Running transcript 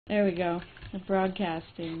There we go. The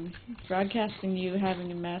broadcasting. Broadcasting you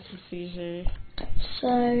having a massive seizure. So,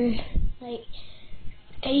 like,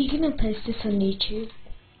 are you gonna post this on YouTube?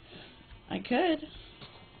 I could.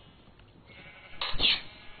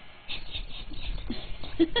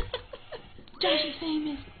 Josh is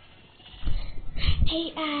famous.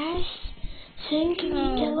 Hey Ash, soon can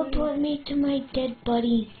you teleport me to my dead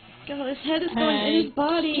body? God, his head is going in his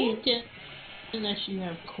body. Can't unless you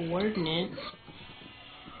have coordinates.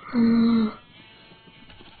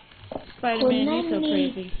 Spiderman, he's so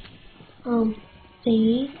crazy.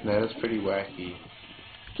 Thingy. That is pretty wacky.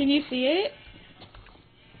 Can you see it?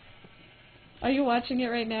 Are you watching it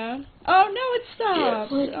right now? Oh no, it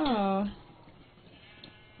stopped. Yes. Oh.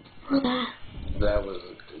 That was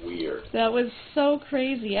weird. That was so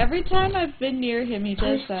crazy. Every time I've been near him, he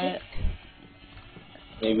does that.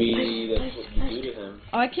 Maybe that's what you do to him.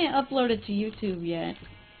 Oh, I can't upload it to YouTube yet.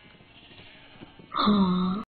 Aww.